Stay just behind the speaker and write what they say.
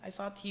I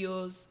saw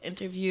Tio's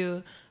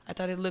interview. I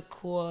thought it looked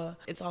cool.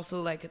 It's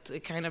also like a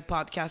kind of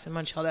podcast in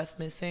Montreal that's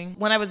missing.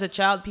 When I was a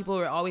child, people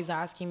were always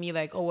asking me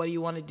like, oh, what do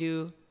you want to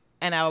do?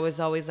 And I was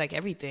always like,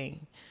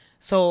 everything.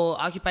 So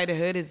Occupy the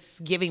Hood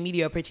is giving me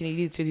the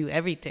opportunity to do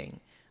everything.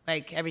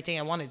 Like everything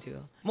I want to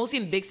do. Mostly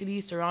in big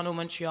cities, Toronto,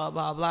 Montreal,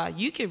 blah, blah.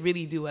 You can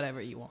really do whatever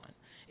you want.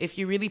 If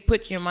you really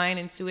put your mind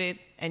into it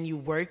and you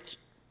worked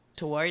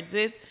towards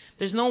it,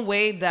 there's no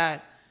way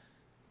that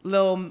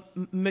little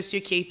Monsieur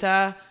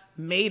Keita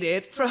made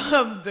it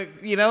from the,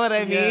 you know what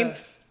I mean? Yeah.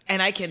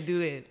 And I can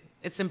do it.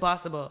 It's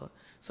impossible.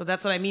 So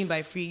that's what I mean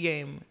by free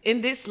game.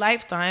 In this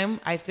lifetime,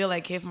 I feel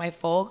like if my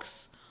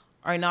folks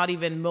are not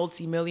even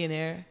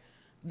multi-millionaire,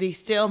 they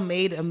still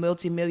made a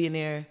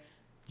multi-millionaire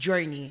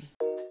journey.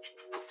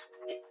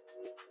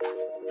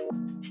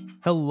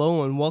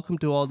 Hello and welcome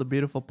to all the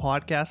beautiful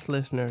podcast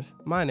listeners.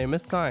 My name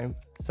is Sime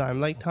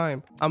like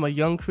time. I'm a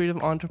young creative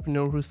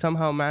entrepreneur who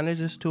somehow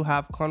manages to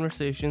have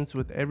conversations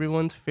with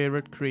everyone's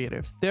favorite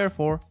creatives.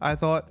 Therefore, I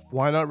thought,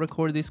 why not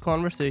record these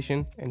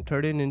conversations and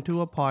turn it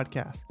into a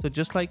podcast? So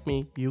just like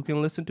me, you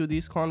can listen to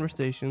these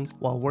conversations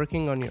while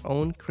working on your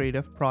own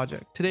creative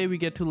project. Today we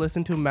get to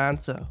listen to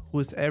Mansa, who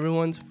is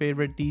everyone's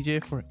favorite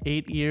DJ for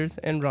 8 years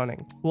and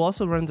running, who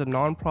also runs a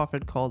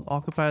non-profit called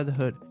Occupy the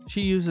Hood.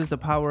 She uses the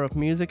power of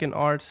music and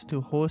arts to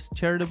host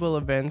charitable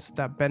events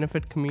that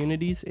benefit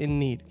communities in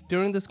need.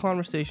 During this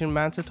conversation,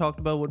 Mansa talked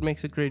about what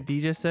makes a great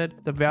DJ set,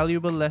 the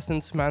valuable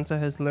lessons Mansa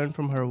has learned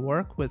from her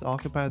work with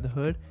Occupy the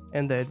Hood,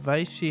 and the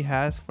advice she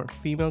has for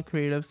female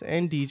creatives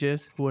and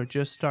DJs who are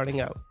just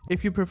starting out.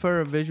 If you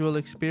prefer a visual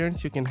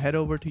experience, you can head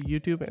over to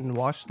YouTube and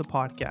watch the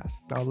podcast.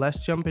 Now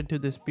let's jump into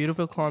this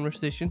beautiful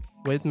conversation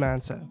with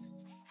Mansa.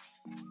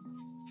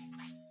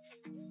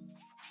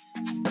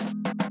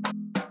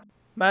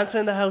 Mansa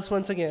in the house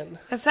once again.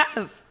 What's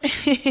up?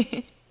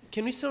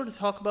 Can we sort of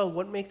talk about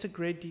what makes a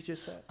great DJ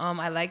set?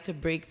 I like to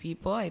break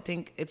people. I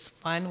think it's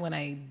fun when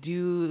I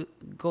do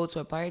go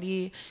to a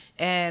party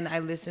and I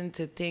listen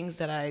to things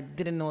that I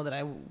didn't know that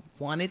I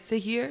wanted to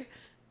hear,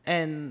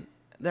 and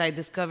that I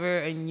discover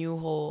a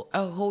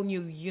whole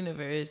new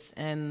universe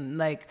and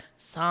like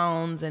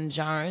sounds and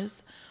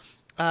genres.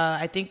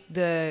 I think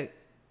the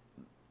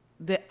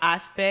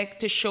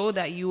aspect to show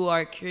that you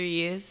are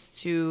curious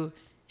to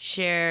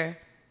share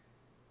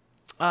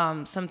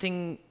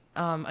something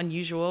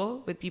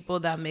unusual with people,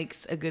 that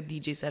makes a good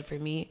DJ set for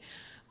me.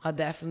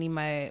 Definitely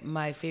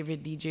my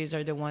favorite DJs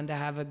are the ones that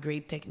have a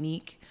great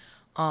technique.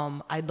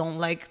 I don't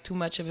like too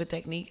much of a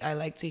technique. I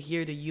like to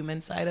hear the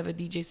human side of a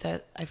DJ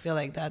set. I feel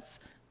like that's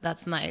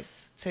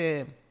nice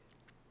to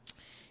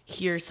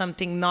hear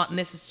something not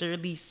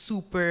necessarily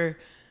super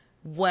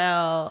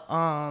well,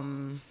 I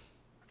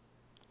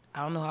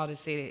don't know how to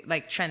say it,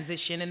 like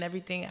transition and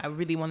everything. I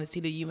really want to see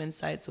the human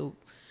side. So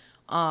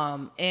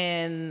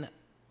and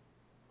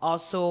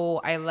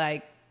also, I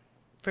like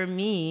a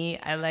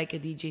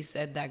DJ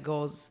set that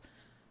goes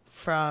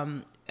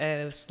from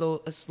a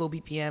slow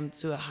BPM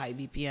to a high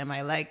BPM.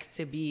 I like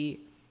to be,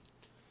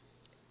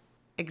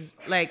 I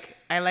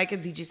like a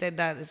DJ set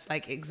that is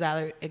like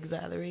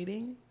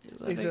exhilarating.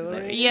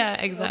 Exhilarating? Yeah,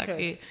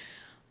 exactly.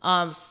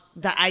 Okay.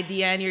 The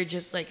idea, and you're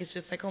just like, it's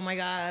just like, oh my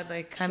God,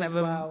 like kind of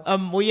wow.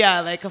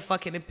 like a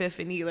fucking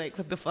epiphany. Like,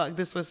 what the fuck?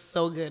 This was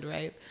so good,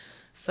 right?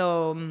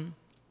 So,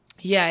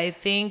 yeah, I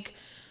think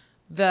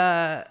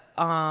the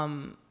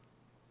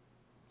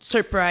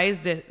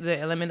surprise, the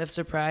element of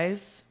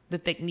surprise, the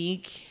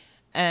technique,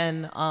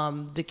 and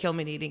the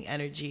culminating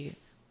energy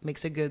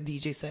makes a good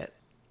DJ set.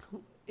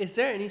 Is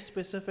there any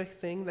specific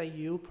thing that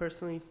you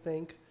personally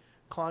think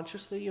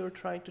consciously you're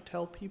trying to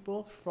tell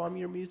people from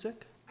your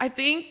music? I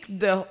think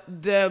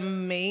the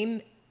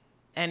main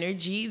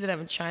energy that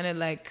I'm trying to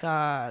like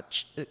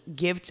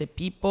give to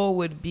people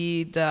would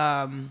be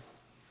the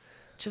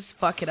just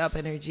fuck it up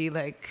energy,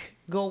 like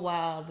go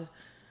wild.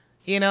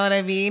 You know what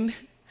I mean?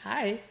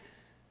 Hi.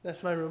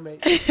 That's my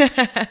roommate.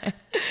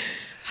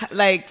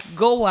 Like,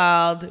 go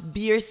wild, be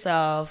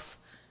yourself,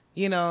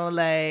 you know,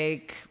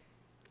 like,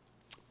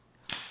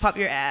 pop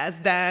your ass,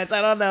 dance,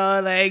 I don't know,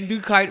 like, do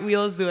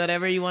cartwheels, do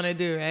whatever you want to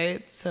do,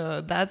 right?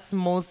 So that's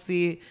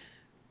mostly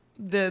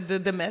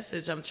the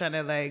message I'm trying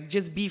to, like,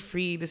 just be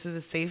free. This is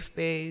a safe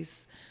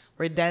space.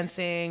 We're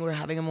dancing. We're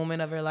having a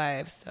moment of our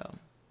lives, so.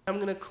 I'm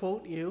going to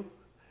quote you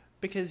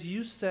because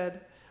you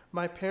said,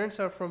 "My parents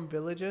are from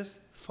villages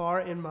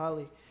far in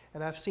Mali,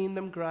 and I've seen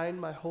them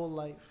grind my whole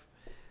life."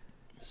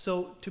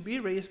 So to be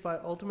raised by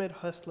ultimate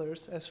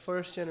hustlers as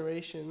first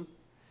generation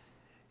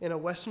in a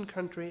Western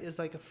country is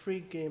like a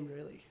free game,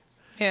 really.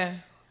 Yeah.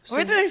 So,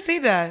 Where did I say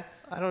that?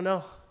 I don't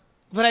know.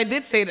 But I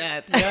did say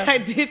that. Yeah. I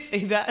did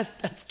say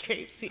that. That's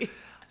crazy.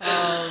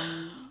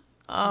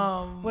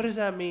 What does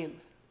that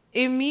mean?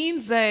 It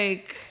means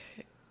like,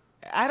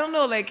 I don't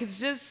know, like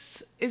it's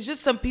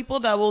just some people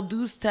that will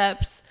do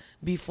steps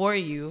before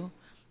you,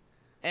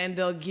 and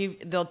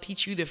they'll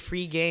teach you the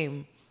free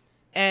game.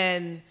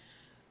 And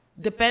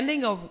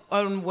depending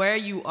on where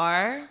you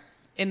are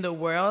in the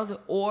world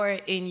or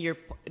in your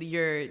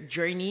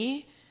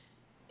journey,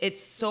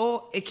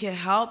 it can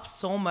help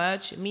so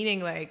much.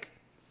 Meaning, like,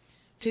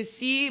 to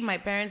see my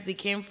parents, they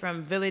came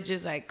from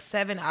villages like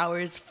 7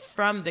 hours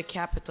from the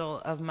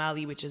capital of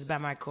Mali, which is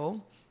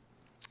Bamako.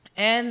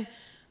 And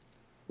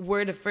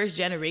we're the first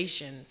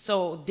generation.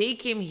 So they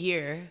came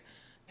here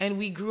and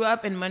we grew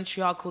up in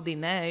Montreal, Côte des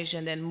Neiges,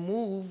 and then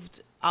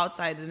moved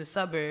outside in the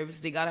suburbs.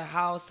 They got a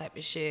house type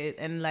of shit.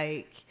 And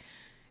like,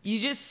 you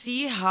just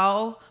see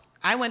how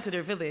I went to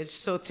their village.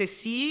 So to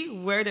see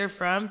where they're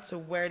from to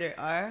where they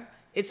are,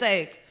 it's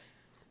like,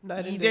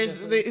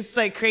 it's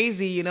like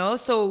crazy, you know?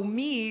 So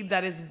me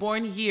that is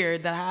born here,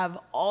 that have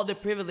all the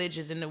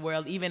privileges in the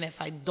world, even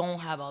if I don't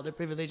have all the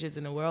privileges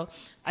in the world,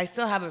 I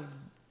still have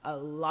a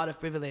lot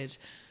of privilege.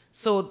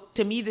 So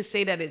to me, to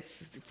say that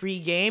it's free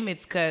game,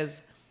 it's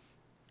because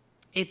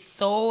it's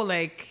so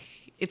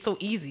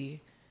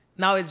easy.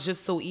 Now it's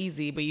just so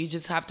easy, but you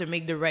just have to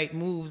make the right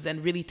moves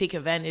and really take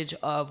advantage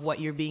of what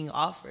you're being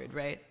offered,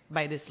 right?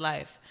 By this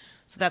life.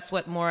 So that's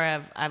what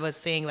I was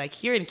saying, like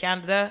here in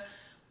Canada,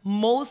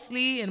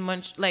 mostly in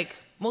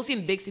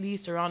big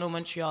cities, Toronto,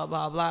 Montreal,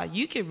 blah, blah,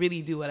 you can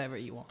really do whatever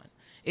you want.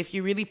 If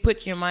you really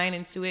put your mind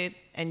into it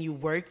and you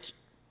worked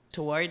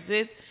towards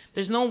it,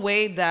 there's no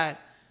way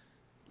that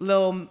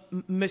little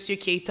Monsieur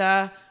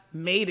Keita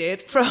made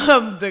it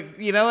from the,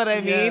 you know what I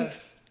mean? Yeah.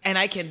 And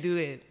I can do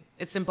it.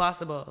 It's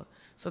impossible.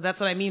 So that's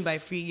what I mean by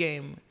free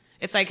game.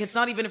 It's like, it's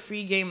not even a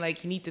free game.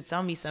 Like you need to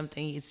tell me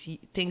something. It's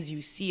things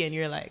you see and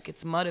you're like,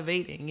 it's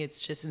motivating.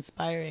 It's just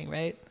inspiring,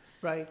 right?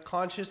 Right,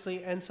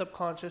 consciously and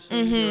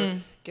subconsciously, you're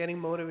getting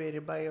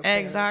motivated by your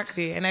parents.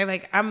 Exactly. And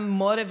I'm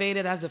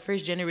motivated as a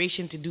first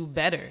generation to do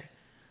better.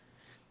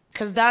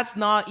 Because that's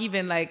not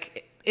even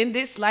like, in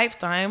this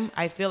lifetime,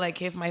 I feel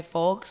like if my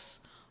folks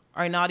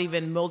are not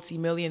even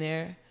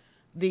multimillionaire,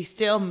 they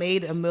still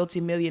made a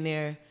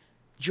multimillionaire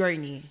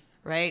journey,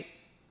 right?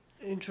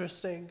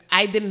 Interesting.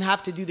 I didn't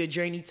have to do the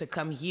journey to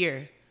come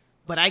here,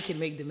 but I can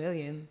make the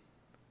million.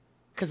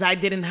 Because I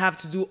didn't have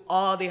to do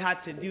all they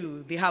had to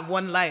do. They have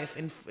one life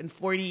in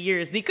 40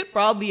 years. They could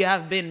probably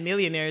have been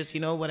millionaires,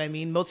 you know what I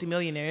mean?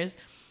 Multimillionaires.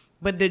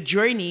 But the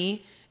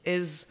journey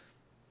is,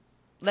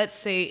 let's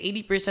say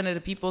 80% of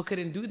the people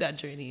couldn't do that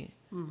journey.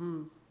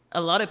 Mm-hmm.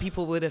 A lot of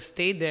people would have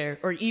stayed there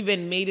or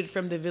even made it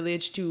from the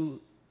village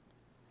to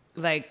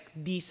like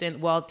decent,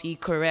 wealthy,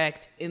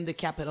 correct in the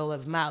capital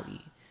of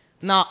Mali.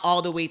 Not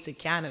all the way to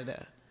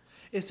Canada.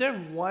 Is there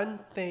one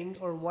thing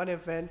or one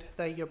event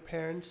that your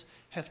parents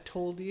have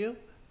told you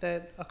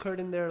that occurred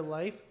in their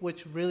life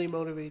which really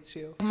motivates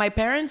you? My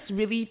parents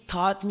really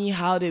taught me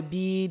how to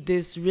be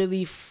this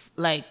really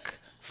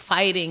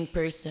fighting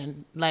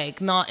person,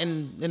 like not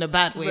in a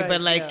bad way, right,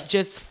 but like yeah.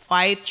 just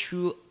fight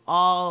through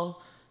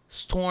all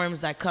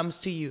storms that comes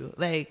to you.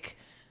 Like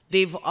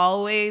they've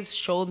always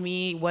showed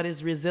me what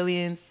is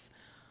resilience.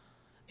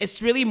 It's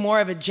really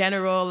more of a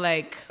general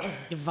like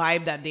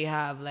vibe that they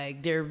have.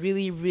 Like they're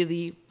really,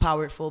 really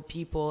powerful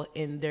people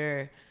in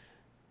their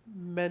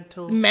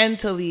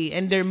mentally,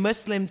 and they're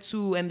Muslim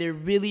too, and they're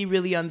really,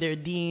 really on their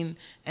deen,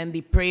 and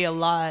they pray a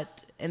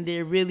lot, and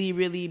they're really,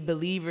 really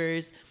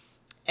believers.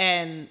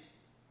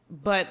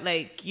 But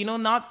like, you know,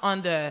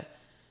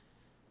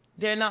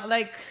 they're not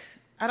like,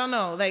 I don't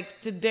know,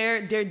 like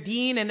their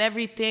deen and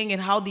everything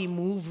and how they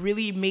move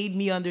really made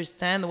me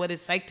understand what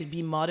it's like to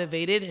be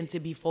motivated and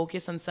to be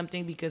focused on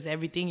something, because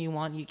everything you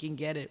want, you can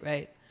get it,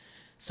 right?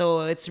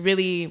 So it's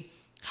really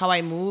how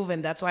I move,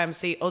 and that's why I'm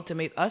saying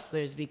ultimate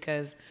hustlers,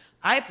 because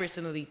I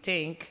personally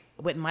think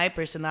with my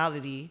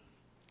personality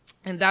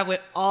and that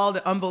with all the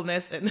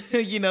humbleness and,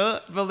 you know,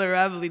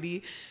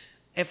 vulnerability,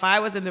 if I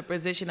was in the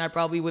position, I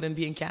probably wouldn't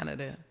be in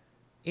Canada.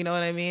 You know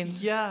what I mean?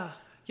 Yeah.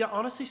 Yeah,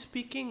 honestly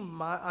speaking,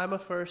 I'm a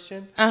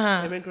first-gen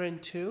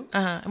immigrant too.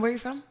 And where are you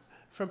from?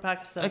 From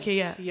Pakistan. Okay,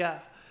 yeah. Yeah.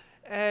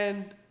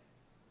 And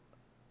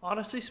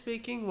honestly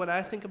speaking, when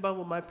I think about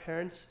what my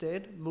parents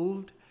did,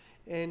 moved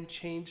and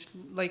changed,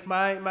 like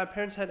my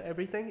parents had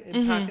everything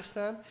in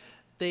Pakistan.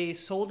 They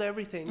sold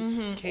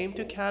everything, came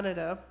to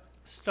Canada,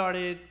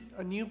 started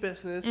a new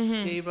business,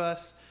 gave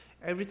us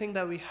everything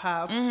that we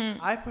have.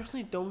 I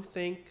personally don't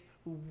think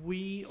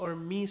we, or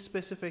me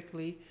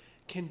specifically,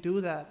 can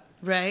do that.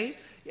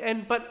 Right.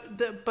 And but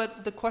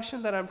the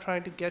question that I'm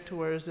trying to get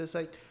towards is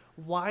like,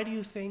 why do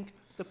you think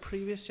the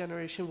previous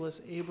generation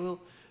was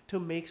able to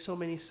make so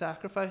many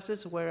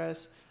sacrifices,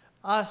 whereas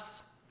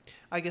us,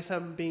 I guess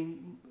I'm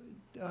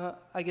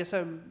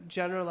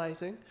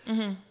generalizing.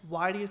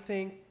 Why do you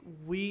think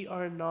we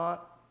are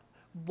not?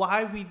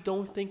 Why we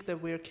don't think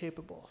that we're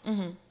capable?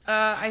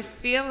 I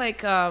feel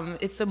like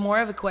it's more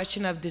of a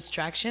question of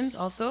distractions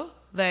also.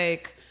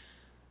 Like,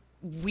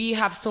 we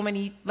have so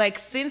many, like,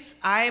 since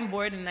I am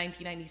born in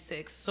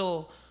 1996,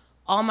 so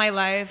all my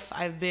life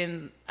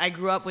I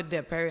grew up with the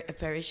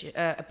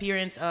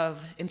appearance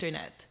of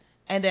internet,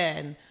 and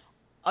then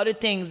other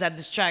things that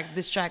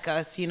distract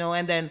us, you know,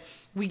 and then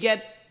we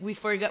get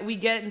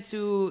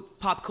into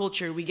pop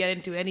culture, we get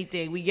into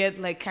anything, we get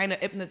like kind of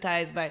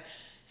hypnotized by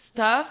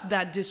stuff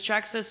that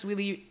distracts us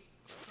really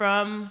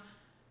from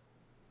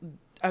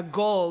a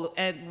goal.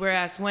 And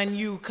whereas when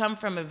you come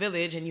from a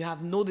village and you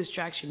have no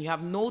distraction, you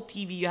have no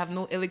TV, you have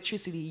no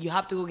electricity, you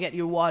have to go get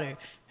your water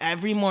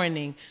every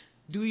morning,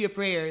 do your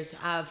prayers,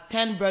 have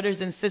 10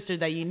 brothers and sisters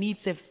that you need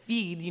to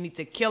feed, you need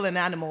to kill an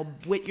animal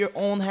with your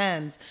own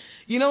hands.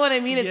 You know what I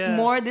mean? It's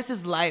more, this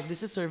is life,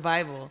 this is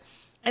survival.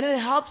 And it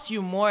helps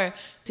you more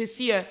to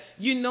see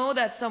you know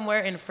that somewhere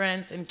in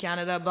France, in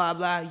Canada, blah,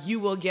 blah, you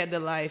will get the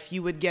life,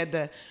 you would get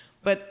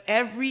but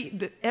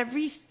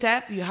every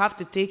step you have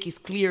to take is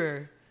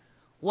clearer.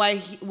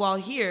 While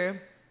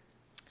here,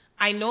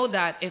 I know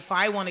that if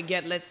I want to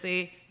get, let's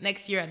say,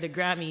 next year at the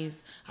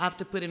Grammys, I have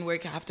to put in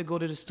work, I have to go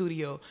to the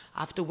studio, I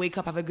have to wake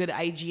up, have a good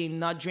hygiene,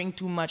 not drink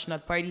too much,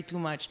 not party too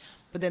much.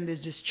 But then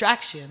there's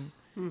distraction.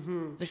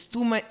 Mm-hmm. There's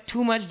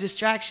too much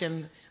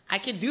distraction. I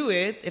can do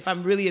it if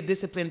I'm really a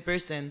disciplined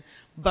person,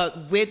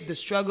 but with the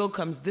struggle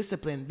comes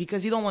discipline,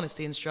 because you don't want to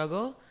stay in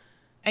struggle.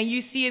 And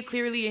you see it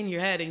clearly in your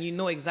head and you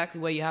know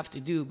exactly what you have to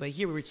do. But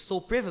here we're so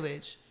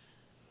privileged.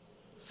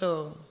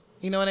 So,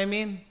 you know what I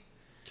mean?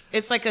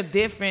 It's like a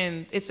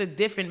different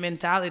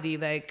mentality.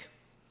 Like,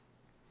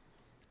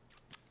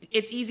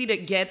 it's easy to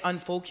get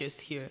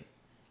unfocused here.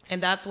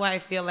 And that's why I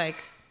feel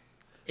like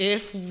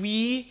if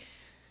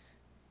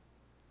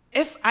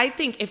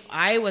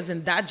I was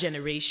in that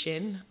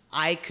generation,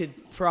 I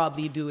could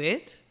probably do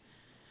it.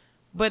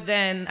 But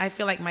then I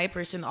feel like my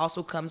person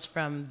also comes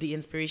from the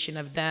inspiration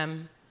of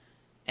them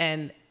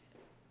and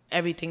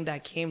everything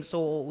that came.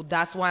 So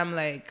that's why I'm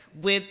like,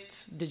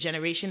 with the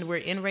generation we're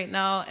in right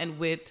now, and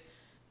with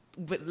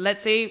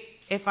let's say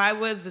if I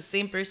was the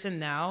same person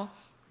now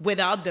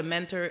without the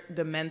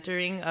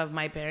mentoring of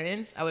my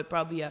parents, I would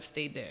probably have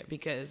stayed there,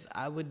 because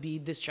I would be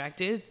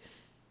distracted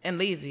and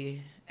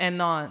lazy and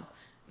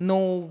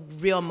no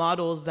real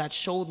models that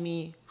showed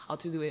me how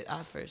to do it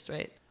at first,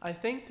 right? I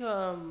think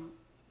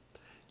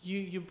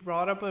you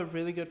brought up a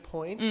really good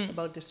point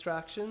about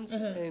distractions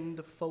and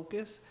the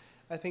focus.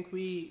 I think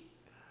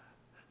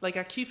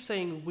I keep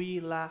saying we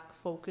lack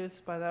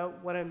focus. By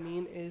that, what I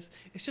mean is,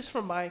 it's just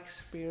from my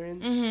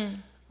experience.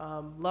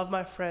 Love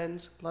my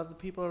friends, love the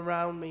people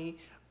around me,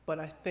 but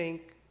I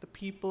think the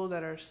people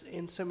that are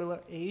in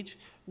similar age,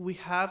 we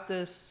have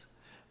this,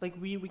 like,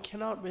 we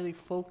cannot really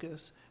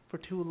focus for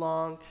too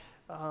long.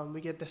 We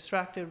get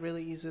distracted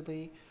really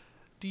easily.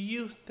 Do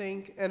you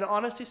think, and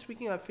honestly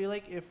speaking, I feel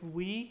like if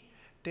we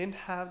didn't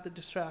have the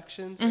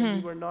distractions and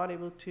we were not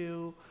able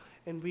to,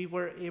 and we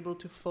were able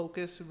to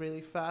focus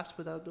really fast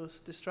without those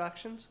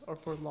distractions or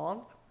for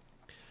long,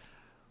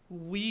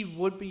 we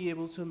would be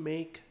able to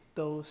make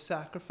those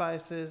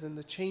sacrifices and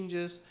the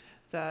changes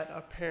that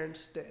our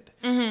parents did.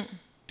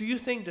 Do you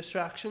think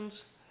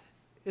distractions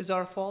is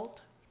our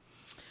fault?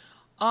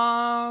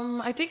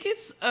 I think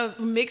it's a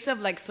mix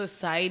of like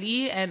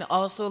society and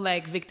also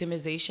like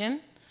victimization.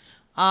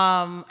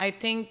 I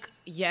think,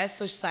 yes,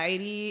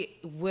 society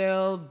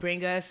will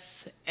bring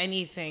us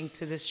anything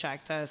to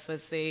distract us.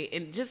 Let's say,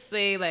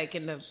 like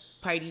in the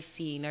party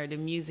scene or the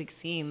music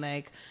scene,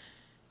 like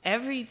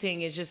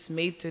everything is just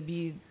made to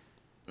be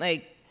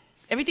like,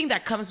 everything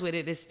that comes with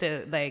it is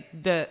to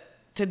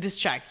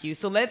distract you.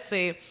 So let's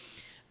say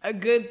a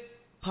good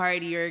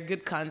party or a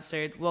good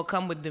concert will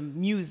come with the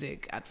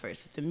music at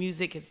first. The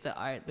music is the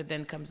art, but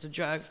then comes the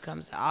drugs,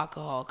 comes the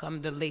alcohol,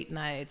 come the late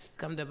nights,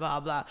 come the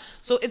blah, blah.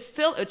 So it's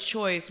still a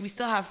choice. We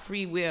still have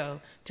free will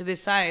to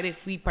decide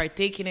if we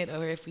partake in it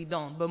or if we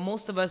don't. But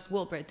most of us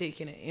will partake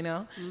in it, you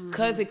know,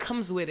 because it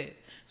comes with it.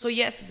 So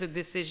yes, it's a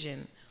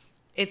decision.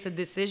 It's a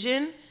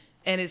decision,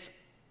 and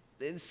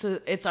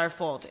it's our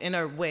fault in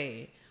our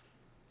way.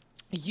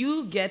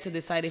 You get to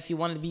decide if you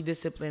want to be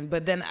disciplined,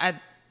 but then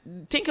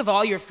think of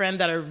all your friends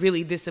that are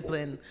really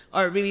disciplined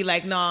or really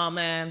like, nah,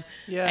 man,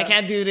 I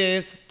can't do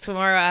this.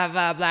 Tomorrow I have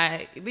blah, blah.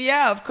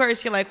 Yeah, of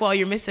course, you're like, well,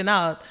 you're missing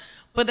out.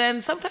 But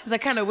then sometimes I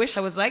kind of wish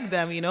I was like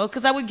them, you know,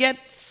 because I would get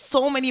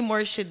so many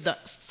shit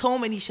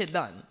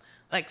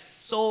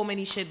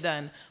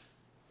done.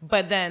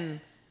 But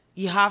then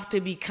you have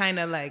to be kind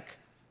of like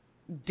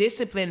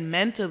disciplined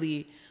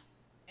mentally.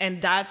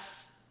 And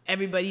that's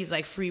everybody's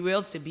like free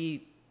will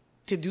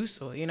to do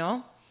so, you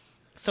know?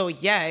 So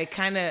yeah,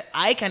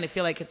 I kind of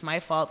feel like it's my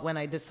fault when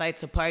I decide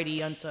to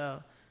party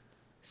until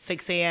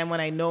 6 a.m.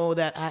 when I know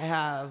that I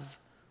have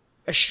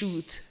a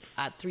shoot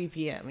at 3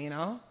 p.m., you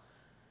know?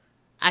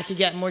 I could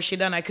get more shit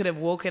done. I could have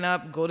woken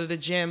up, go to the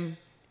gym,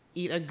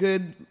 eat a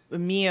good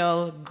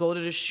meal, go to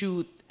the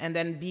shoot, and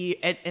then be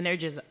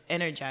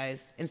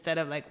energized instead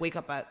of like wake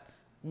up at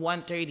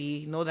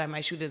 1:30, know that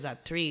my shoot is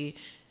at 3,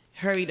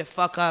 hurry the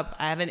fuck up,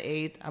 I haven't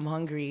ate, I'm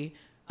hungry,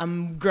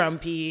 I'm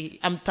grumpy,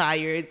 I'm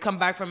tired, come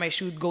back from my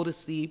shoot, go to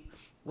sleep,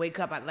 wake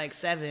up at like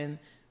 7,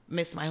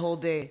 miss my whole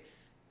day.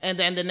 And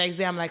then the next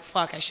day I'm like,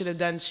 fuck, I should have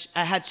done,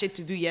 I had shit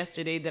to do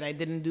yesterday that I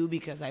didn't do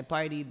because I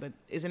partied, but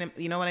isn't it,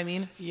 you know what I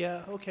mean?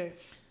 Yeah, okay.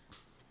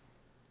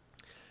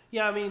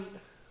 Yeah, I mean,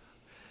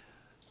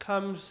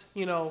 comes,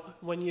 you know,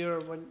 when you're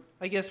in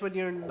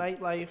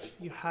nightlife,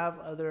 you have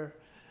other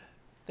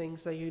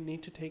things that you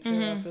need to take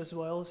care of as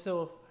well.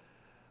 So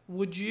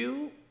would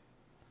you,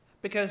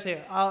 because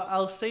here,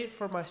 I'll say it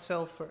for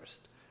myself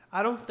first.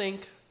 I don't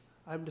think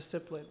I'm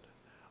disciplined.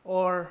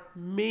 Or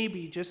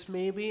maybe, just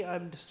maybe,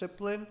 I'm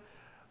disciplined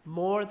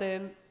more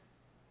than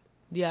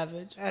the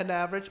average. An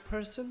average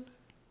person.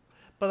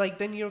 But like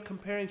then you're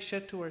comparing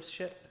shit towards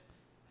shit.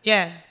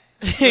 Yeah.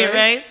 Right?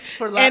 Right?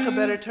 For lack of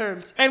better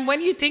terms. And when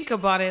you think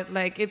about it,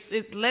 like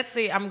let's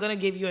say I'm gonna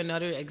give you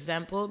another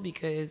example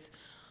because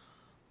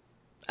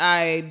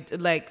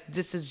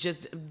this is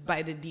just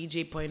by the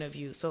DJ point of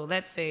view. So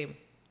let's say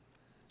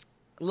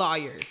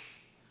lawyers.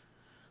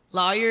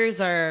 Lawyers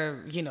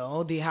are,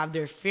 they have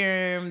their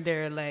firm,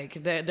 they're like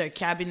their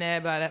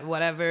cabinet, but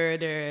whatever,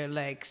 they're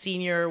like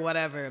senior,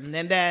 whatever. And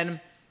then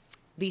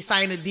they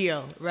sign a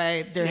deal,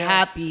 right? They're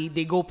happy,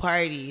 they go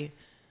party,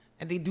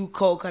 and they do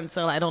coke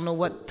until I don't know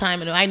what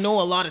time. And I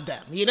know a lot of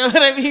them. You know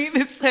what I mean?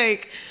 It's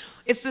like,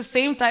 it's the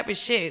same type of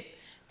shit.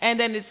 And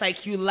then it's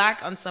like you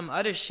lack on some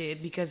other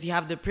shit because you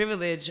have the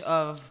privilege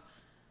of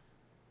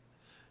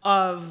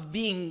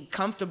being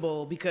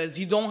comfortable because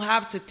you don't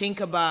have to think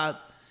about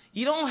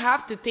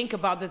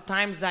the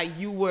times that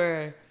you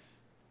were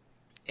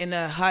in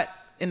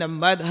a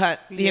mud hut,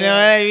 you know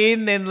what I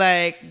mean? And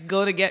like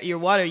go to get your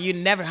water. You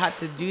never had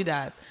to do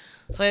that.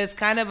 So it's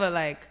kind of a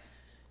like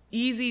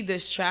easy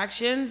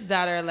distractions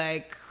that are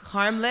like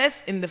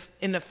harmless in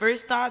the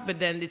first thought, but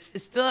then it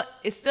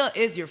still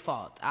is your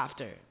fault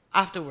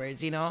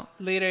afterwards,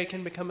 Later it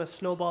can become a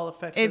snowball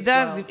effect. It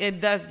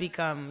does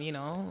become,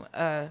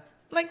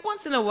 like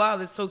once in a while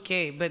it's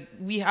okay, but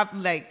we have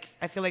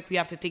I feel like we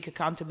have to take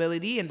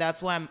accountability, and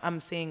that's why I'm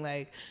saying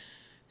like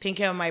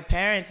thinking of my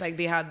parents, like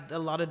they had a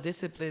lot of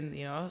discipline,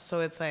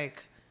 so it's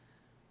like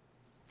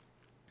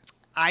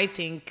I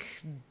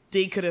think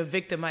they could have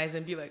victimized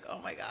and be like, oh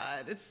my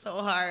God, it's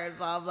so hard,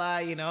 blah blah,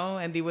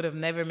 and they would have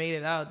never made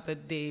it out,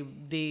 but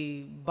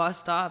they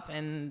bust up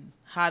and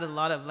had a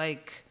lot of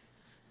like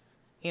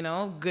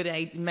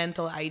good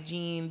mental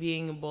hygiene,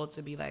 being able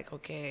to be like,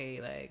 okay,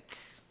 like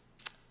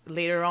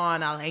later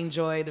on I'll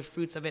enjoy the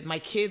fruits of it. My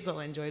kids will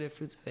enjoy the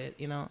fruits of it,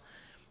 I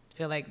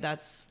feel like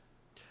that's...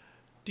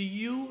 Do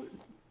you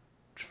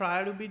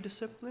try to be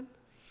disciplined?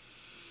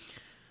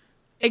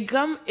 It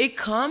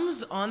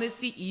comes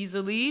honestly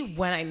easily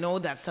when I know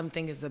that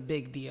something is a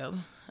big deal.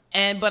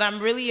 But I'm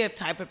really a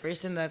type of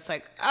person that's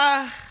like,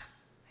 I'll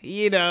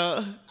sleep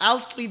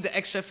the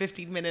extra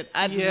 15 minutes.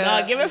 I do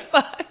not give a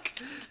fuck.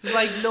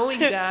 Like knowing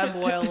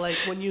damn well, like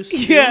when you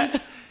snooze,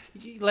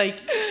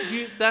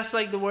 that's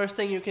like the worst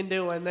thing you can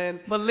do. And then,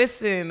 but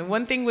listen,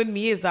 one thing with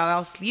me is that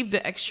I'll sleep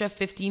the extra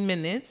 15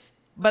 minutes.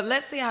 But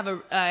let's say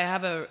I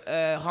have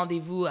a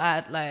rendezvous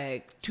at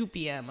like 2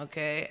 p.m.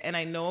 Okay, and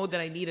I know that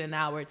I need an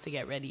hour to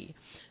get ready,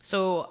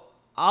 so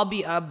I'll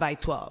be up by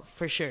 12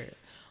 for sure.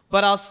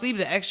 But I'll sleep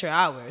the extra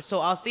hour,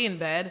 so I'll stay in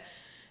bed.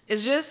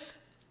 It's just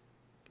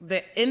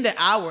in the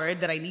hour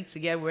that I need to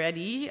get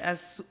ready,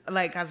 as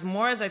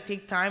more as I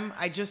take time,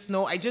 I just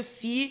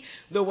see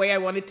the way I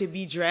want it to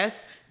be dressed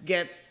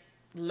get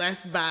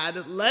less bad,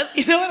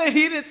 you know what I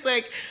mean? It's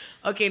like,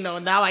 okay, no,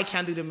 now I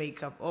can't do the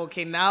makeup.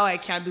 Okay, now I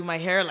can't do my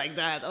hair like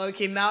that.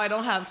 Okay, now I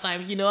don't have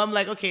time. I'm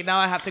like, okay, now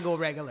I have to go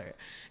regular.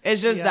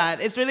 It's just that.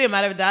 It's really a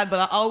matter of that, but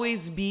I'll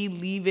always be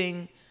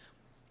leaving.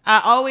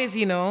 I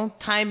always,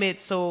 time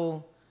it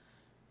so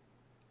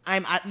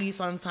I'm at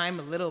least on time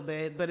a little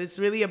bit, but it's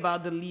really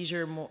about the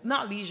leisure,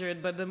 not leisure,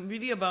 but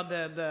really about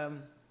the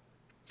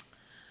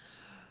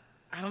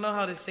I don't know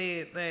how to say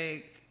it,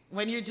 like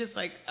when you're just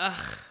like,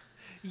 ugh.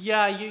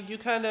 Yeah, you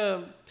kind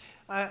of,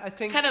 I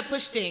think. Kind of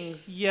push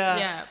things. Yeah.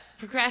 Yeah,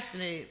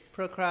 procrastinate.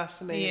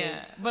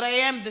 Yeah, but I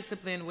am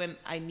disciplined when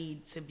I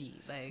need to be,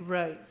 like.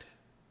 Right.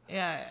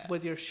 Yeah.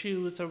 With your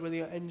shoots or with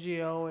your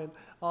NGO and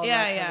all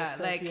that kind of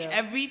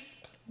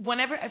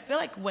stuff.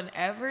 Like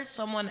whenever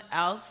someone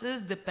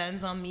else's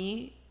depends on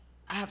me,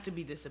 I have to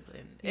be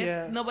disciplined.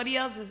 If nobody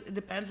else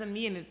depends on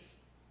me and it's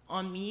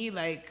on me,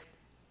 like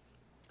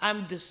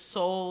I'm the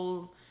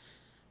sole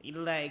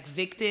like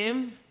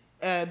victim,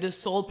 the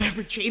sole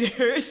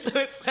perpetrator. So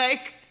it's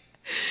like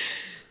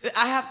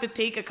I have to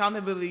take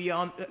accountability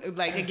on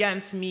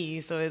against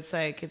me. So it's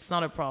like it's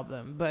not a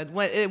problem. But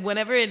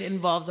whenever it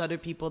involves other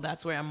people,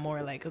 that's where I'm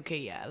more like, okay,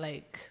 yeah,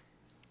 like.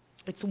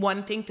 It's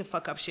one thing to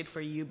fuck up shit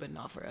for you, but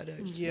not for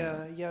others.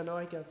 Yeah, no,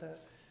 I get that.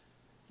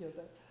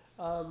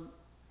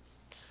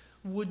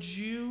 Would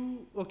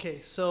you...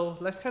 Okay, so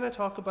let's kind of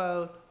talk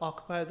about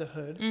Occupy the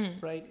Hood,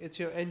 right? It's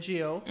your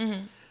NGO.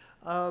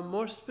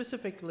 More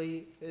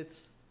specifically,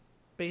 it's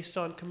based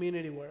on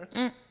community work,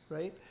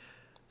 right?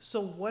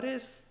 So what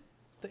is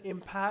the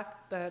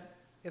impact that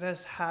it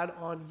has had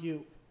on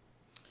you?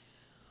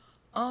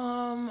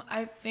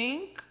 I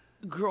think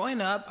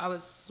growing up, I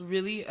was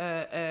really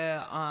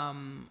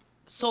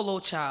solo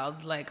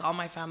child. Like all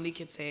my family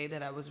could say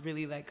that I was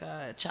really like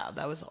a child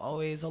that was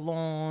always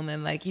alone,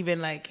 and like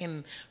even like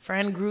in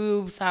friend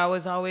groups I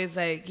was always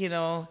like,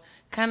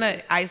 kind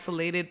of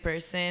isolated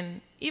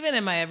person. Even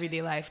in my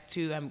everyday life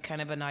too, I'm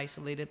kind of an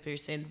isolated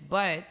person.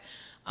 But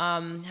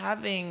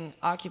having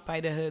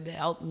Occupy the Hood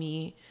helped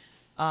me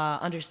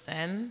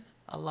understand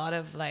a lot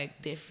of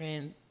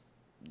different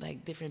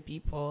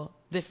people,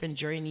 different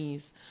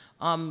journeys,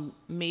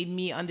 made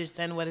me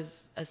understand what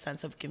is a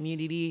sense of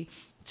community,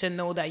 to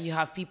know that you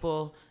have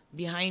people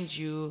behind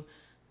you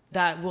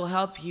that will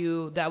help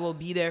you, that will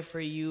be there for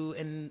you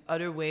in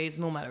other ways,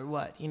 no matter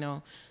what,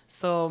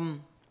 So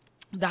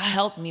that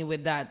helped me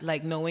with that,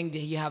 like knowing that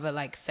you have a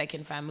like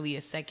second family,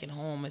 a second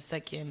home, a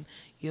second,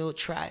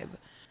 tribe.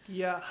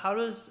 Yeah,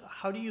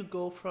 how do you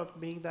go from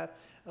being that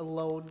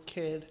alone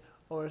kid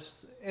or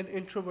an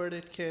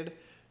introverted kid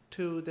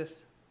to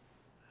this,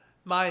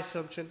 my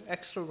assumption,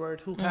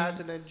 extrovert who has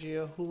an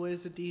NGO, who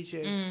is a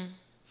DJ?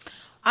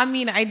 I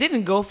mean, I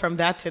didn't go from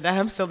that to that.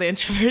 I'm still the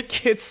introvert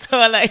kid, so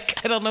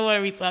like I don't know what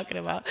are we talking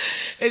about.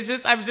 It's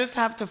just I just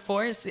have to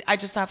force it. I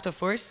just have to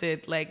force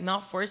it, like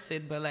not force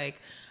it, but like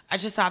I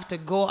just have to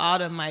go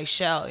out of my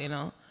shell,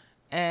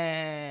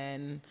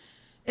 and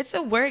it's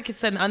a work.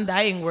 It's an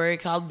undying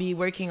work. I'll be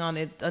working on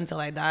it until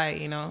I die,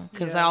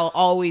 because Yeah. I'll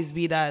always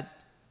be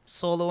that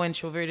solo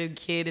introverted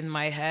kid in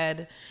my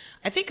head.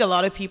 I think a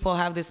lot of people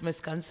have this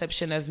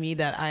misconception of me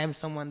that I am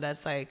someone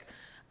that's like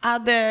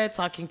out there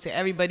talking to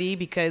everybody,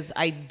 because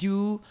I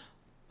do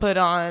put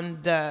on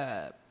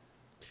the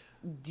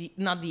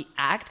not the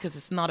act, because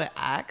it's not an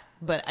act,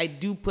 but I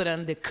do put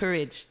on the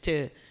courage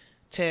to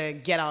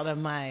get out of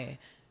my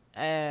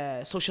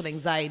social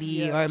anxiety,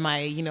 Yeah. or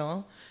my,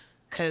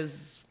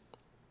 because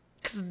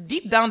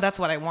deep down that's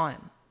what I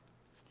want,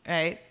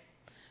 right?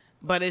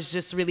 But it's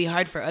just really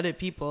hard for other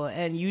people.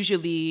 And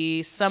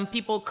usually some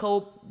people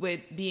cope with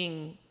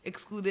being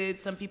excluded.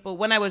 Some people,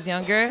 when I was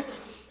younger,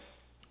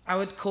 I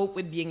would cope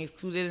with being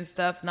excluded and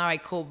stuff. Now I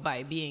cope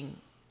by being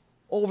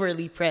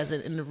overly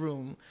present in the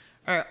room,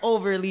 or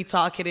overly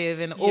talkative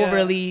and Yeah.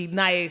 overly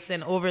nice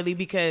and overly,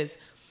 because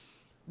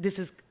this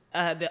is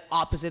the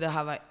opposite of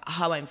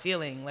how I'm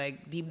feeling.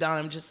 Like deep down,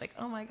 I'm just like,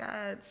 oh my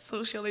God,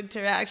 social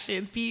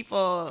interaction,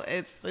 people.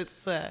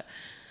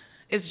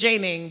 It's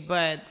draining,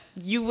 but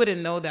you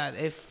wouldn't know that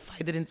if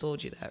I didn't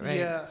told you that, right?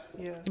 Yeah,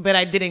 yeah. But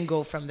I didn't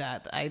go from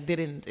that. I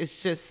didn't.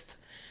 It's just,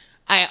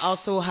 I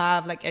also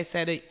have, like I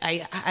said,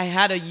 I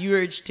had a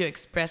urge to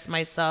express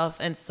myself,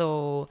 and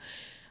so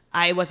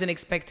I wasn't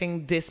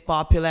expecting this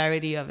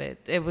popularity of it.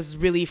 It was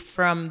really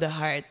from the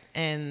heart,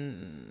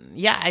 and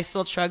yeah, I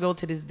still struggle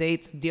to this day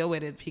to deal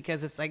with it,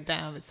 because it's like,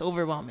 damn, it's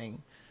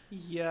overwhelming.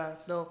 Yeah,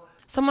 no.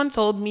 Someone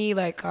told me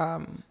like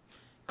a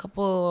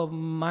couple of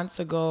months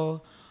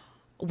ago,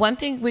 one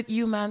thing with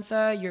you,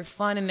 Mansa, you're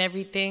fun and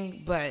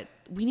everything, but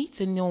we need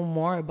to know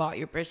more about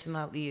your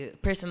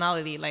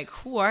personality. Like,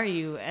 who are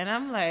you? And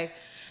I'm like,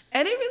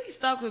 and it really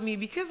stuck with me,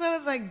 because I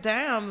was like,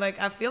 damn, like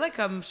I feel like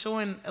I'm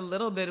showing a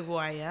little bit of who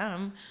I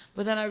am,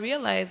 but then I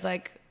realized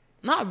like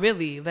not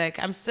really. Like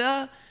I'm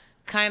still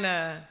kind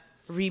of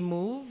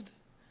removed,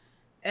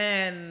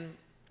 and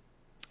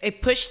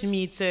it pushed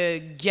me to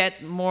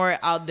get more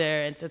out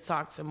there and to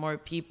talk to more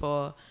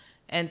people,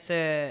 and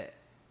to,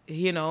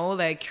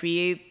 like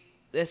create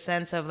a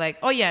sense of like,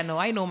 oh yeah, no,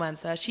 I know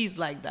Mansa, she's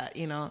like that,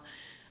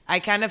 I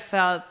kind of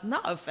felt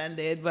not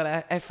offended,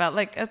 but I felt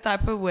like a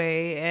type of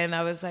way, and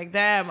I was like,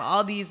 damn,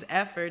 all these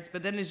efforts,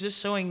 but then it's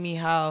just showing me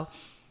how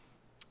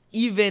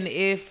even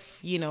if,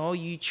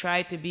 you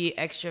try to be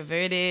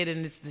extroverted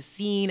and it's the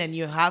scene and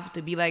you have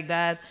to be like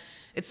that,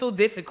 it's so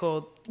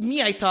difficult.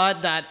 Me, I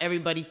thought that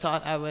everybody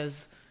thought I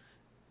was,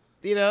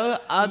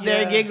 out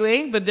there Yeah.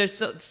 giggling, but there's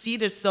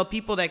still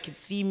people that can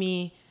see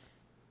me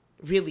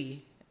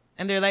really.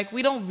 And they're like,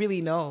 we don't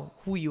really know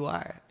who you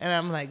are. And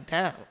I'm like,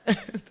 damn,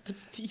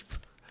 that's deep.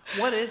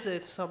 What is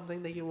it,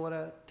 something that you want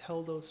to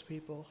tell those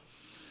people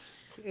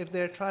if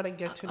they're trying to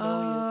get to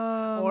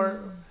know you?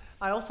 Or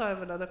I also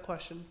have another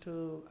question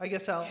to, I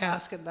guess I'll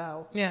ask it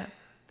now. Yeah.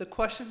 The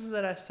questions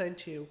that I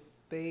sent you,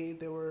 they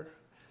were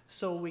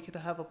so we could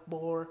have a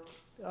more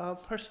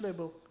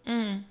personable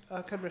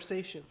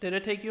conversation. Did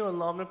it take you a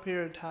longer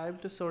period of time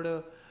to sort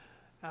of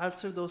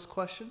answer those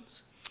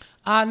questions?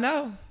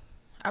 No,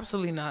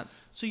 absolutely not.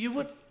 So you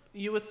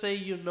would say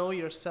you know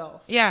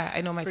yourself. Yeah,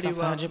 I know myself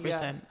well,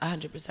 100%.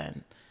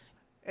 100%.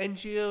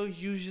 NGO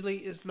usually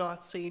is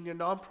not seen, your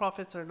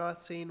nonprofits are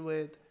not seen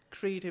with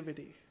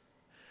creativity.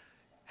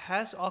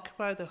 Has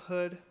Occupy the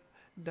Hood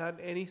done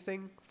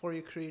anything for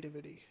your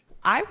creativity?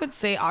 I would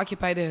say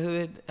Occupy the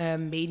Hood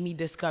made me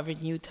discover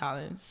new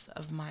talents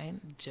of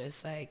mine,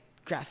 just like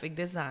graphic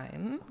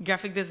design.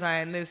 Graphic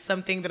design is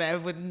something that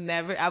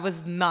I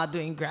was not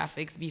doing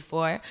graphics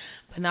before,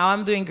 but now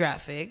I'm doing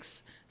graphics.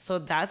 So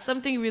that's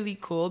something really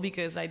cool,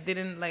 because I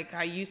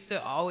used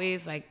to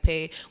always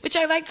pay, which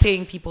I like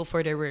paying people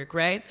for their work,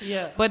 right?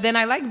 Yeah. But then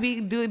I like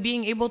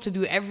being able to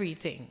do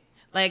everything.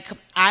 Like,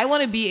 I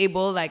want to be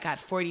able, at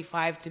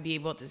 45, to be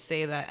able to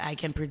say that I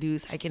can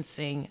produce, I can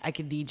sing, I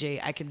can DJ,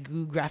 I can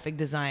do graphic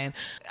design.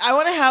 I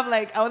want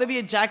to be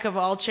a jack of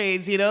all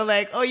trades,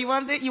 oh, you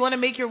want to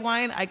make your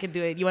wine? I could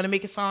do it. You want to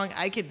make a song?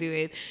 I could do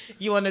it.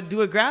 You want to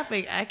do a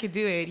graphic? I could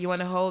do it. You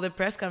want to hold a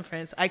press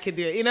conference? I could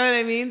do it. You know what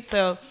I mean?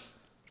 So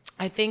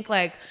I think,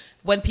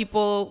 when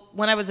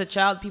I was a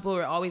child, people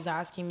were always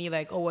asking me,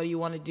 oh, what do you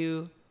want to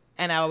do?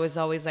 And I was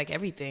always like,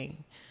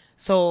 everything.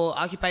 So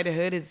Occupy the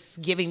Hood is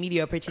giving me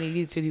the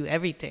opportunity to do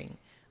everything,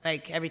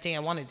 everything I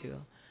want to do,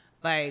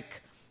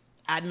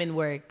 admin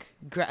work,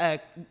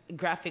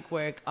 graphic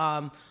work,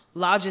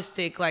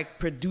 logistic,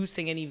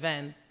 producing an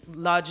event,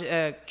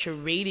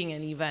 curating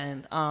an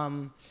event,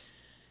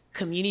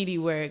 community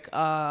work,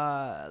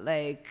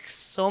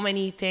 so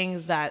many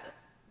things that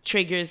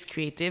triggers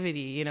creativity,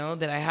 you know,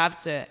 that I have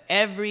to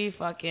every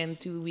fucking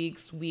 2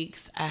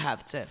 weeks, I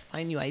have to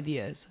find new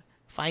ideas,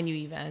 find new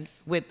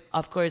events with,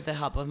 of course, the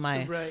help of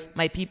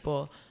my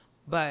people.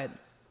 But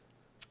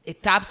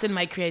it taps in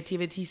my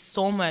creativity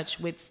so much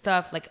with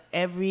stuff like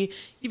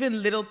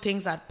even little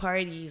things at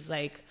parties,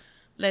 like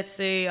let's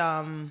say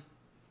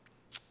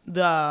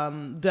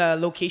the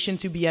location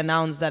to be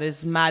announced that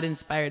is mad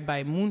inspired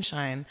by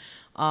moonshine.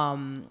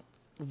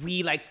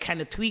 We like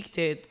kind of tweaked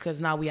it because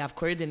now we have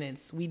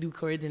coordinates. We do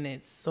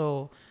coordinates,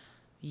 so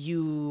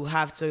you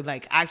have to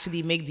like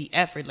actually make the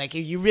effort. Like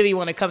if you really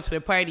want to come to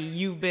the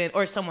party,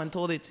 or someone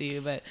told it to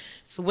you, but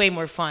it's way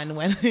more fun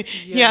when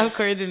you have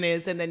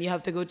coordinates and then you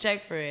have to go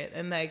check for it.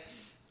 And like,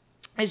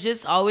 it's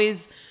just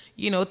always,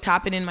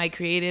 tapping in my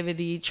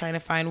creativity, trying to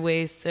find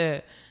ways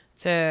to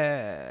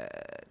for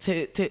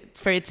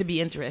it to be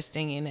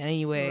interesting in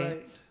any way.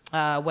 Right.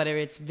 Whether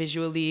it's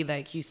visually,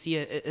 like you see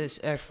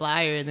a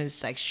flyer and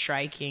it's like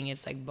striking,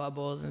 it's like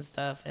bubbles and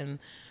stuff and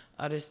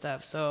other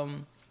stuff. So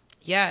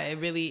yeah, it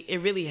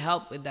really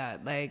helped with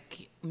that.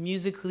 Like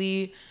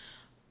musically,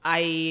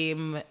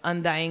 I'm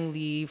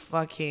undyingly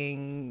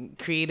fucking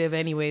creative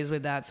anyways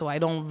with that. So I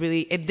didn't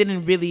really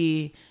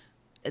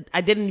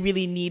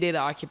need it to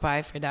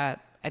occupy for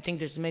that. I think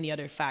there's many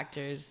other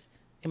factors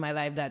in my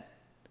life that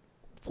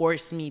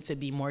forced me to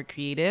be more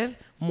creative,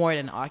 more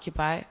than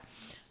occupy.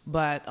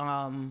 But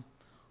on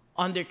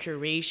the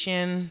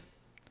curation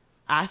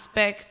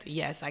aspect,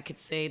 yes, I could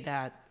say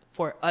that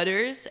for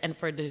others and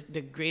for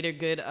the greater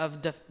good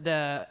of the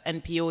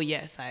NPO,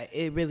 yes,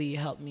 it really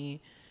helped me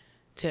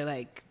to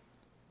like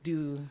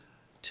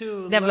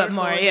develop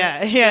more.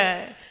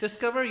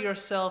 Discover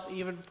yourself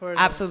even further.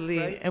 Absolutely,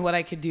 right? And what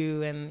I could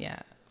do, and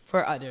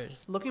for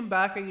others. Looking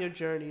back at your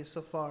journey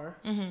so far,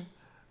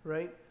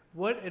 right?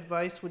 What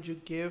advice would you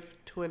give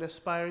to an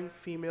aspiring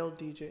female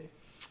DJ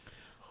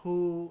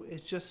who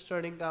is just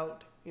starting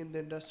out in the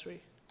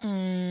industry?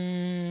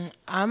 I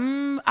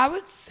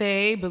would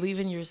say believe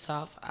in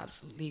yourself.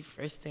 Absolutely,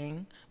 first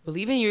thing,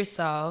 believe in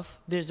yourself.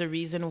 There's a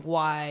reason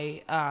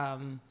why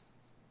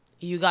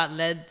you got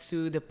led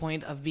to the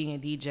point of being a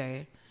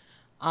DJ.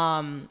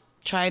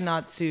 Try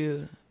not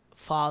to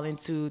fall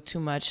into too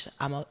much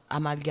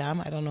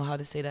amalgam. I don't know how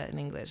to say that in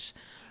English.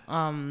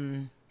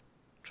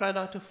 Try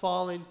not to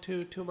fall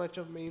into too much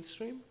of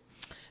mainstream.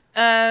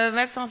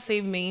 Let's not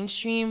say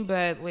mainstream,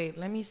 but wait,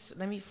 let me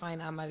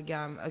find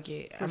amalgam.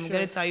 Okay, I'm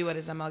gonna tell you what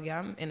is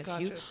amalgam in a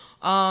few.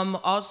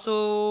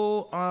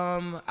 Also,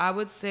 I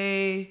would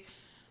say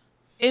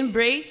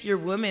embrace your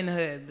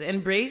womanhood.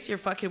 Embrace your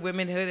fucking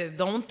womanhood.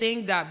 Don't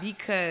think that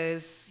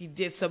because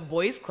it's a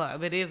boys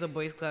club, it is a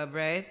boys club,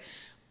 right?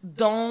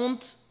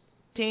 Don't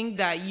think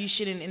that you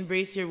shouldn't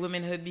embrace your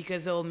womanhood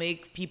because it'll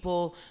make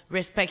people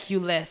respect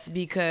you less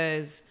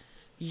because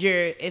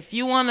if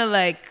you want to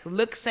like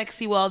look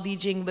sexy while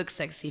DJing, look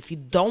sexy. If you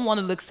don't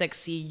want to look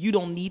sexy, you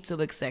don't need to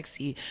look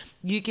sexy.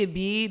 You could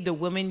be the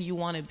woman you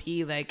want to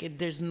be. Like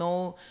there's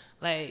no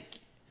like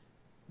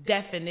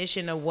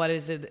definition of what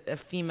is a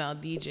female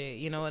DJ.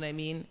 You know what I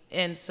mean?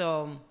 And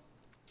so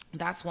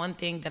that's one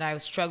thing that I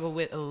struggled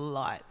with a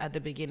lot at the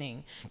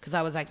beginning because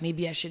I was like,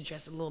 maybe I should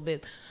dress a little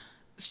bit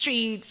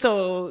street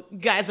so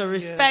guys will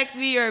respect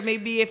me, or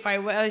maybe if I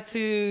wear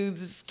to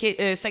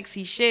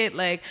sexy shit,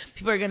 like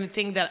people are gonna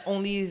think that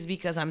only is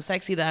because I'm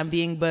sexy that I'm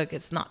being booked.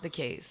 It's not the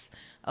case,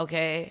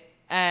 okay?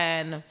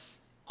 And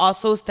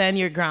also stand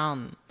your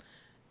ground.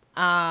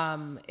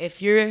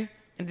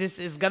 This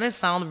is gonna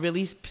sound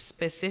really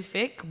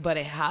specific, but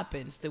it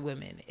happens to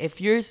women.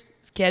 If you're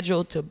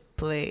scheduled to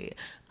play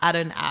at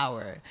an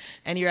hour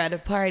and you're at a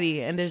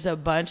party and there's a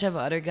bunch of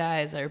other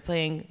guys that are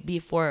playing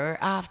before or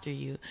after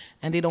you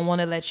and they don't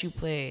want to let you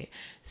play,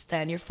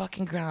 stand your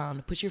fucking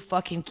ground, put your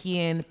fucking key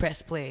in,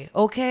 press play,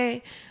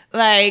 okay?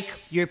 Like,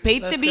 you're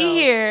paid to be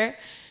here.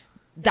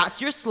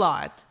 That's your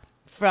slot.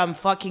 From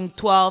fucking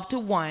 12 to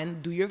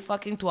 1, do your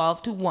fucking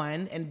 12 to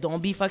 1 and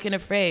don't be fucking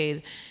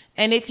afraid.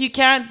 And if you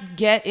can't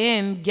get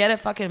in, get a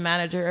fucking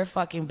manager or a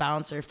fucking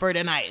bouncer for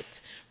the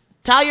night.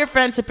 Tell your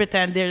friend to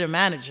pretend they're the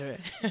manager.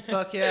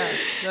 Fuck yeah.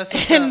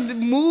 And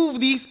move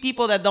these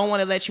people that don't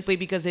want to let you play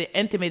because they're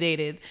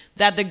intimidated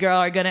that the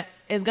girl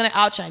is gonna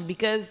outshine.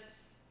 Because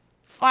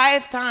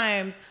 5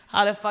 times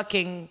out of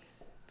fucking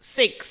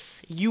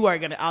 6, you are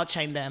gonna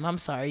outshine them. I'm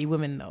sorry,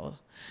 women know.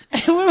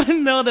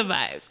 Women know the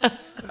vibes. I'm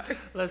sorry.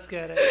 Let's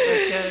get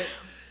it.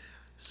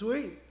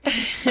 Sweet.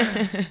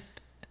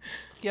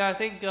 Yeah, I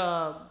think,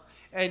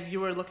 and you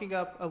were looking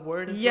up a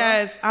word as well?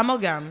 Yes,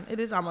 amalgam. It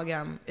is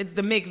amalgam. It's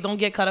the mix. Don't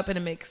get caught up in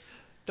the mix.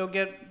 Don't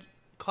get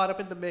caught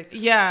up in the mix.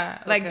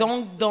 Yeah, like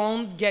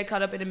don't get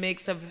caught up in the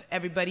mix of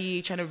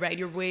everybody trying to ride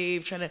your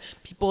wave,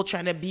 people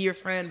trying to be your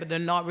friend, but they're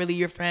not really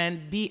your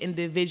friend. Be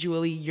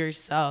individually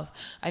yourself.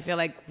 I feel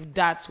like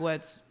that's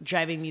what's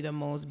driving me the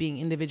most, being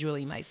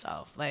individually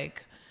myself.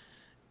 Like,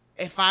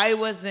 if I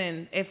was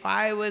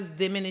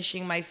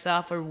diminishing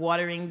myself or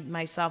watering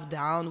myself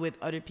down with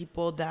other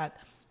people,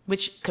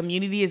 which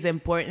community is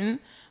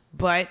important,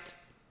 but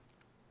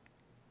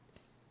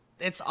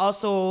it's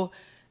also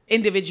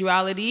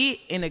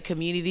individuality in a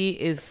community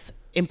is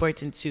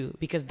important too,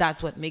 because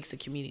that's what makes a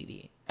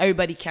community.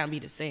 Everybody can't be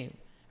the same,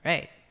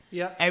 right?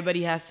 Yeah.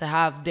 Everybody has to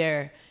have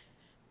leur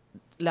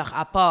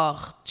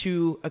apport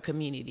to a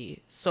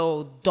community.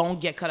 So don't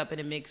get caught up in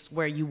a mix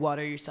where you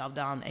water yourself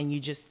down and you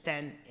just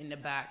stand in the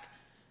back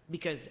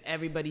because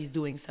everybody's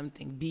doing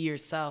something. Be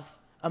yourself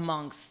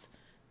amongst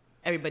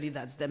everybody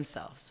that's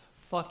themselves.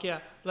 Fuck yeah.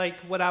 Like,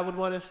 what I would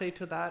want to say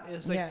to that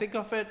is, like, think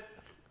of it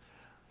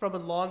from a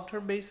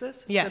long-term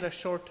basis and a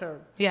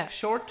short-term. Yeah.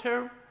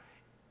 Short-term,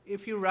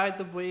 if you ride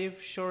the wave,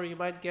 sure, you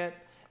might get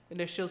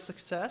initial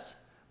success.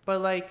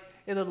 But, like,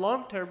 in the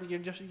long term,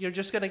 you're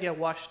just going to get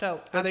washed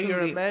out. Whether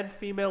Absolutely. you're a man,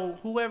 female,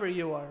 whoever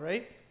you are,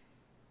 right?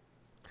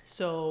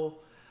 So,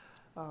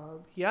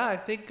 I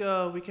think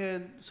we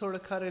can sort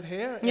of cut it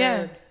here.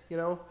 Yeah.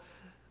 And,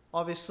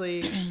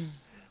 obviously,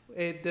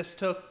 this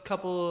took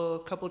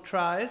couple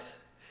tries.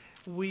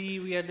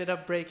 We ended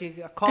up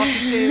breaking a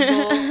coffee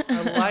table,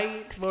 a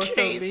light, most of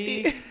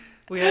me.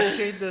 We had to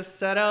change the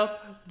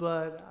setup,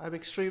 but I'm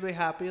extremely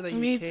happy that you came.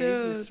 Me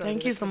too. You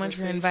Thank you so much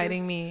for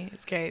inviting me.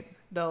 It's great.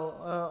 No,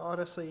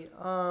 honestly.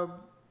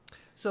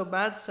 So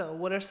Mansa,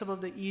 what are some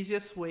of the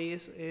easiest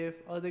ways if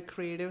other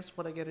creatives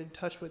want to get in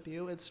touch with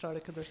you and start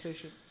a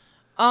conversation?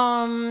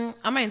 On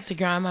my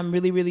Instagram, I'm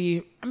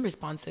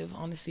responsive,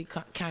 honestly,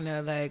 kind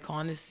of like,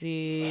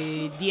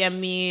 honestly, DM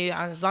me,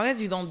 as long as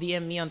you don't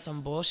DM me on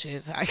some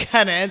bullshit, I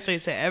kind of answer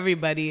to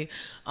everybody.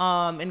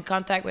 In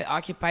contact with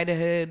Occupy the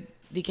Hood,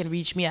 they can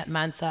reach me at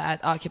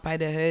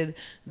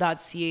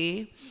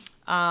mansa@occupythehood.ca.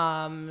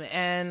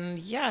 And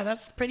yeah,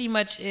 that's pretty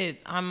much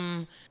it.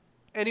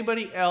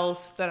 Anybody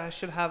else that I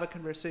should have a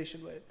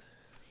conversation with?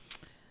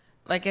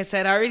 Like I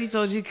said, I already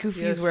told you Kofi's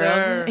Yes, World.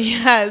 sir.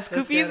 Yes,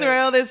 Kofi's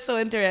World is so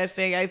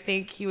interesting. I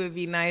think he would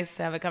be nice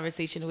to have a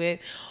conversation with.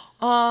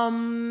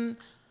 I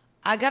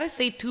gotta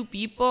say 2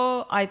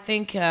 people. I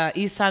think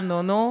Isa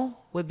Nono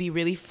would be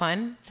really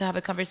fun to have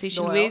a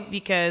conversation with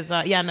because,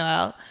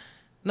 Noel.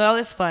 Noel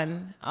is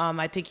fun.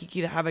 I think you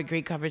could have a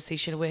great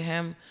conversation with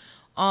him.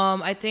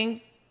 I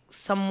think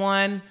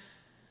someone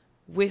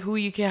with who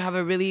you can have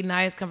a really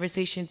nice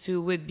conversation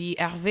to would be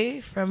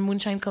Hervé from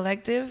Moonshine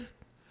Collective.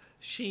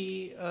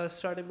 She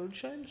started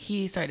Moonshine?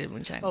 He started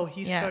Moonshine. Oh,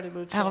 he started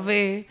Moonshine.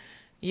 Hervé.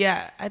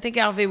 Yeah, I think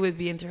Hervé would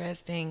be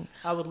interesting.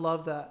 I would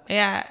love that.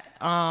 Yeah.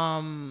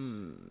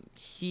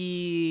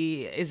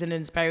 He is an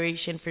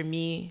inspiration for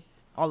me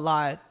a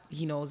lot.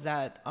 He knows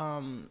that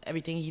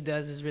everything he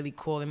does is really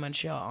cool in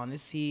Montreal,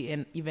 honestly,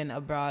 and even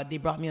abroad. They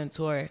brought me on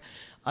tour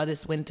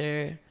this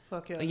winter.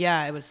 Fuck yeah.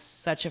 Yeah, it was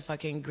such a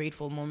fucking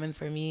grateful moment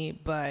for me.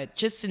 But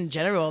just in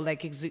general,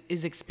 like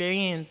his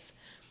experience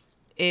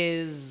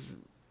is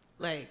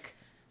like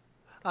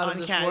out of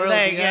this uncanny. world.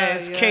 Like,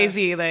 it's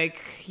crazy. Like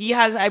he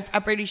has,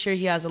 I'm pretty sure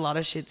he has a lot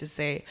of shit to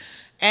say.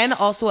 And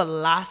also a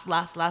last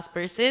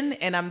person,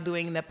 and I'm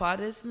doing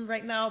nepotism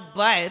right now.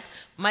 But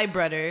my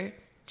brother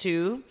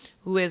too,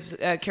 who is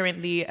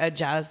currently a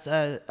jazz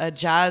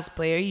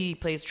player. He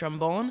plays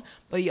trombone,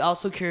 but he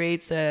also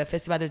curates a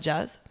festival de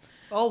jazz.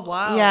 Oh,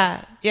 wow.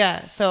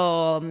 Yeah.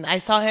 So I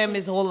saw him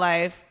his whole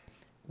life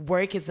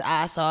work his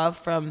ass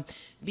off from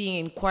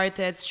being in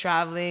quartets,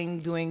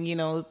 traveling, doing,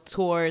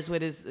 tours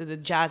with the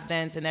jazz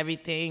bands and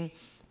everything,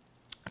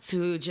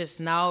 to just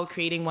now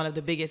creating one of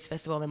the biggest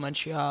festivals in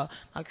Montreal.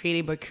 Not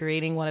creating, but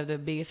curating one of the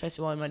biggest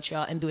festivals in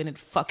Montreal and doing it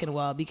fucking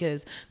well,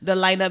 because the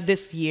lineup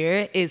this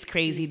year is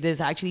crazy.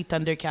 There's actually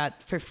Thundercat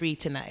for free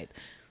tonight.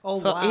 Oh,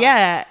 so, wow.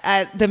 Yeah,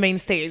 at the main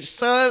stage.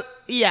 So,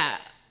 yeah.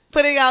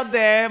 Putting out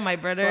there, my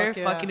brother,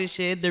 fucking the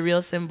shit, the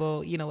real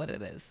symbol, you know what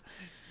it is.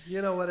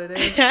 You know what it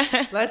is.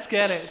 Let's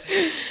get it.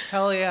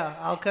 Hell yeah.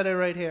 I'll cut it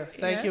right here.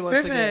 Thank you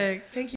once again. Perfect. Thank you.